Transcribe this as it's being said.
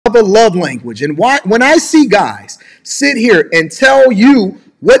love language. And when I see guys sit here and tell you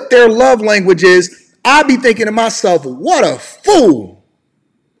what their love language is, I be thinking to myself, what a fool.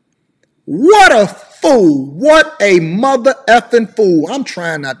 What a fool. What a mother effing fool. I'm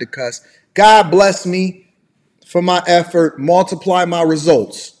trying not to cuss. God bless me for my effort. Multiply my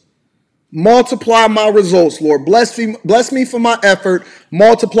results. Multiply my results, Lord. Bless me for my effort.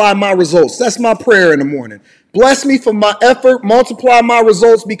 Multiply my results. That's my prayer in the morning. Bless me for my effort. Multiply my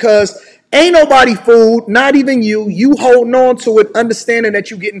results, because ain't nobody fooled, not even you. You holding on to it, understanding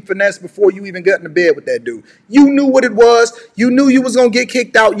that you getting finessed before you even got into bed with that dude. You knew what it was. You knew you was going to get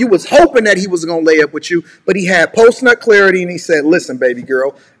kicked out. You was hoping that he was going to lay up with you, but he had post-nut clarity, and he said, listen, baby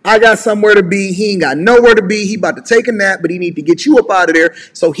girl, I got somewhere to be. He ain't got nowhere to be. He about to take a nap, but he need to get you up out of there.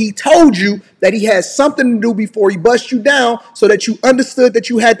 So he told you that he had something to do before he bust you down, so that you understood that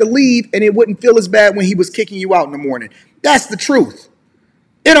you had to leave and it wouldn't feel as bad when he was kicking you out in the morning. That's the truth.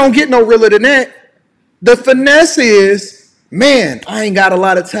 It don't get no realer than that. The finesse is, man, I ain't got a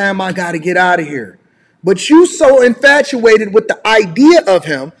lot of time. I got to get out of here. But you so infatuated with the idea of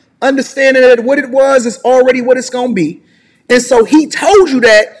him, understanding that what it was is already what it's going to be. And so he told you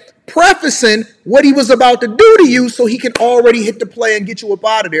that, prefacing what he was about to do to you so he can already hit the play and get you up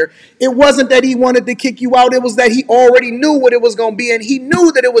out of there. It wasn't that he wanted to kick you out. It was that he already knew what it was going to be, and he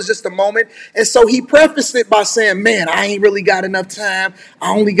knew that it was just a moment. And so he prefaced it by saying, man, I ain't really got enough time.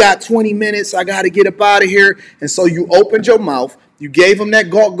 I only got 20 minutes. I got to get up out of here. And so you opened your mouth. You gave him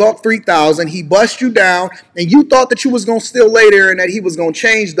that Gawk 3000. He bust you down, and you thought that you was going to still lay there and that he was going to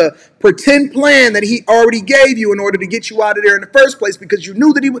change the pretend plan that he already gave you in order to get you out of there in the first place, because you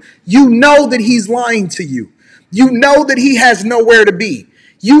knew that you know that he's lying to you. You know that he has nowhere to be.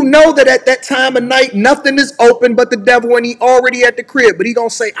 You know that at that time of night, nothing is open but the devil, and he already at the crib. But he going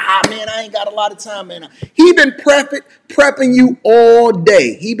to say, man, I ain't got a lot of time, man. He been prepping you all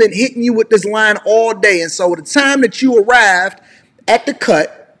day. He been hitting you with this line all day. And so the time that you arrived at the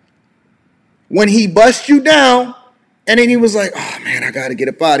cut, when he bust you down, and then he was like, oh, man, I got to get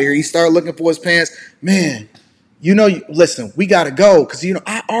up out of here. He started looking for his pants. Man, listen, we got to go, because,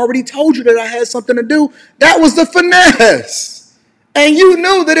 I already told you that I had something to do. That was the finesse. And you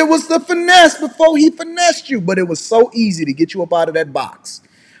knew that it was the finesse before he finessed you. But it was so easy to get you up out of that box.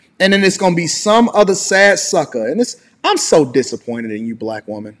 And then it's going to be some other sad sucker. And I'm so disappointed in you, black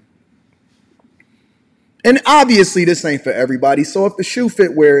woman. And obviously this ain't for everybody, so if the shoe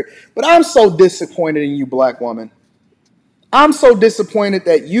fit, wear it. But I'm so disappointed in you, black woman. I'm so disappointed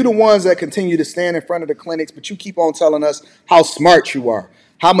that you the ones that continue to stand in front of the clinics, but you keep on telling us how smart you are,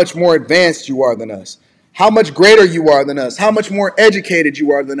 how much more advanced you are than us, how much greater you are than us, how much more educated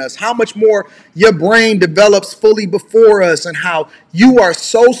you are than us, how much more your brain develops fully before us, and how you are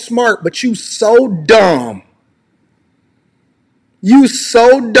so smart, but you so dumb. You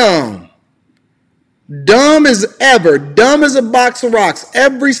so dumb. Dumb as ever. Dumb as a box of rocks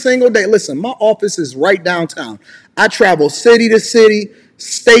every single day. Listen, my office is right downtown. I travel city to city,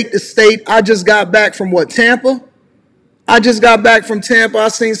 state to state. I just got back from Tampa? I just got back from Tampa. I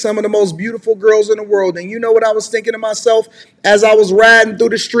seen some of the most beautiful girls in the world. And you know what I was thinking to myself as I was riding through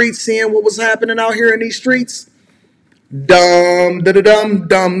the streets, seeing what was happening out here in these streets? Dumb, da-da-dum,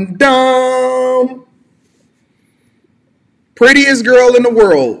 dumb, dumb. Prettiest girl in the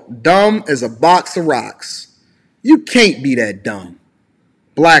world, dumb as a box of rocks. You can't be that dumb.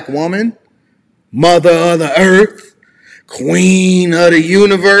 Black woman, mother of the earth, queen of the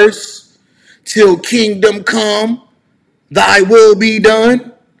universe, till kingdom come, thy will be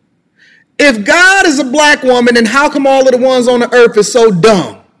done. If God is a black woman, then how come all of the ones on the earth is so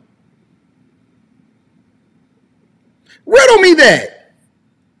dumb? Riddle me that.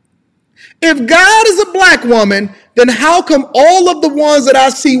 If God is a black woman, then how come all of the ones that I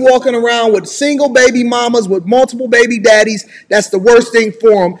see walking around with single baby mamas, with multiple baby daddies, that's the worst thing for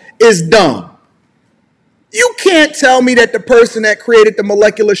them, is dumb? You can't tell me that the person that created the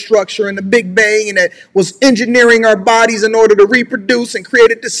molecular structure and the Big Bang and that was engineering our bodies in order to reproduce and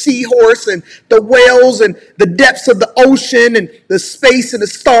created the seahorse and the whales and the depths of the ocean and the space and the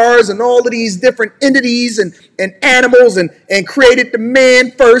stars and all of these different entities and animals and created the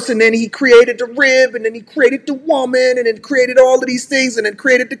man first, and then he created the rib, and then he created the woman, and then created all of these things, and then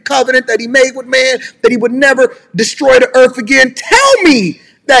created the covenant that he made with man, that he would never destroy the earth again. Tell me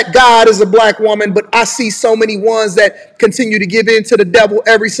that God is a black woman, but I see so many ones that continue to give in to the devil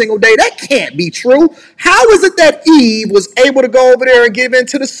every single day. That can't be true. How is it that Eve was able to go over there and give in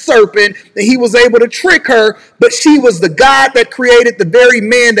to the serpent, and he was able to trick her, but she was the God that created the very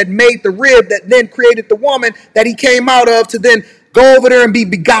man that made the rib, that then created the woman that he came out of, to then go over there and be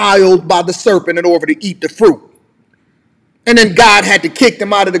beguiled by the serpent in order to eat the fruit? And then God had to kick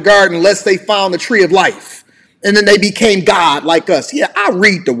them out of the garden unless they found the tree of life. And then they became God like us. Yeah, I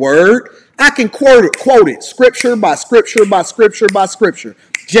read the word. I can quote it, scripture by scripture by scripture by scripture.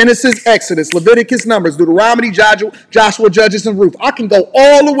 Genesis, Exodus, Leviticus, Numbers, Deuteronomy, Joshua, Judges, and Ruth. I can go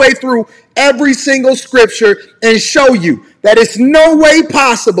all the way through every single scripture and show you that it's no way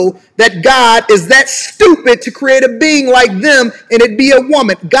possible that God is that stupid to create a being like them and it be a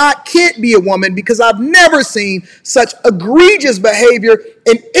woman. God can't be a woman because I've never seen such egregious behavior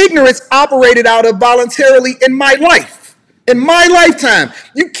and ignorance operated out of voluntarily in my life. In my lifetime,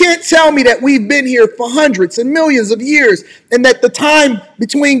 you can't tell me that we've been here for hundreds and millions of years and that the time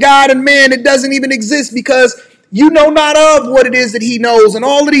between God and man, it doesn't even exist because you know not of what it is that he knows and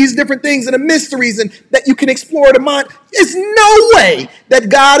all of these different things and the mysteries and that you can explore the mind. There's no way that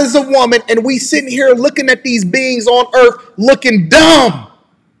God is a woman and we sitting here looking at these beings on earth looking dumb.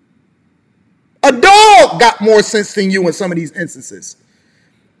 A dog got more sense than you in some of these instances.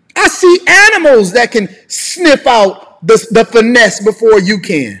 I see animals that can sniff out the finesse before you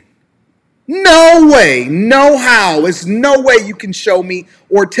can. No way, no how. It's no way you can show me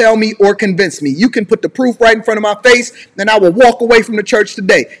or tell me or convince me. You can put the proof right in front of my face, then I will walk away from the church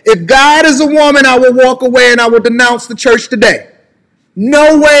today. If God is a woman, I will walk away and I will denounce the church today.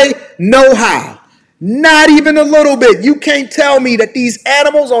 No way, no how. Not even a little bit. You can't tell me that these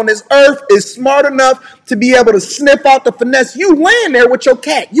animals on this earth is smart enough to be able to sniff out the finesse. You laying there with your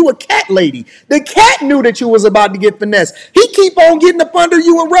cat. You a cat lady. The cat knew that you was about to get finesse. He keep on getting up under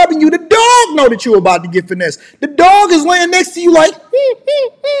you and rubbing you. The dog know that you about to get finesse. The dog is laying next to you like,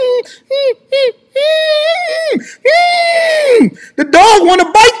 the dog want to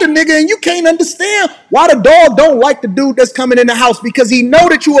bite the nigga and you can't understand why the dog don't like the dude that's coming in the house because he know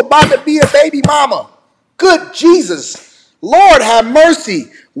that you about to be a baby mama. Good Jesus. Lord have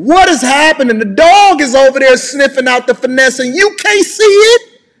mercy. What is happening? The dog is over there sniffing out the finesse and you can't see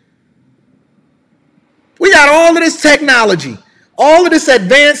it. We got all of this technology, all of this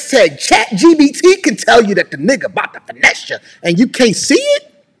advanced tech. Chat GBT can tell you that the nigga about to finesse you and you can't see it.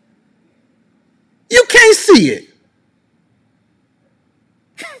 You can't see it.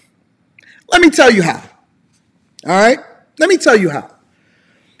 Let me tell you how. All right? Let me tell you how.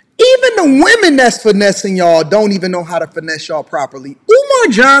 Even the women that's finessing y'all don't even know how to finesse y'all properly.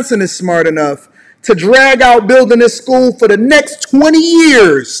 Umar Johnson is smart enough to drag out building this school for the next 20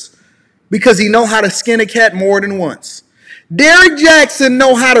 years because he know how to skin a cat more than once. Derrick Jackson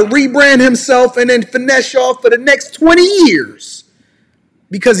know how to rebrand himself and then finesse y'all for the next 20 years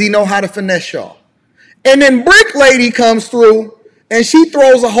because he know how to finesse y'all. And then Brick Lady comes through and she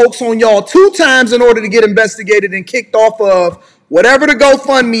throws a hoax on y'all 2 times in order to get investigated and kicked off of whatever the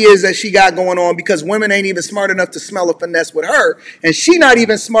GoFundMe is that she got going on because women ain't even smart enough to smell a finesse with her. And she not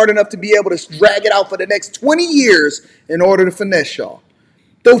even smart enough to be able to drag it out for the next 20 years in order to finesse y'all.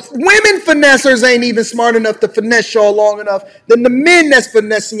 The women finessers ain't even smart enough to finesse y'all long enough than the men that's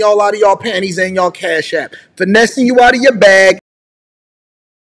finessing y'all out of y'all panties and y'all cash app. Finessing you out of your bag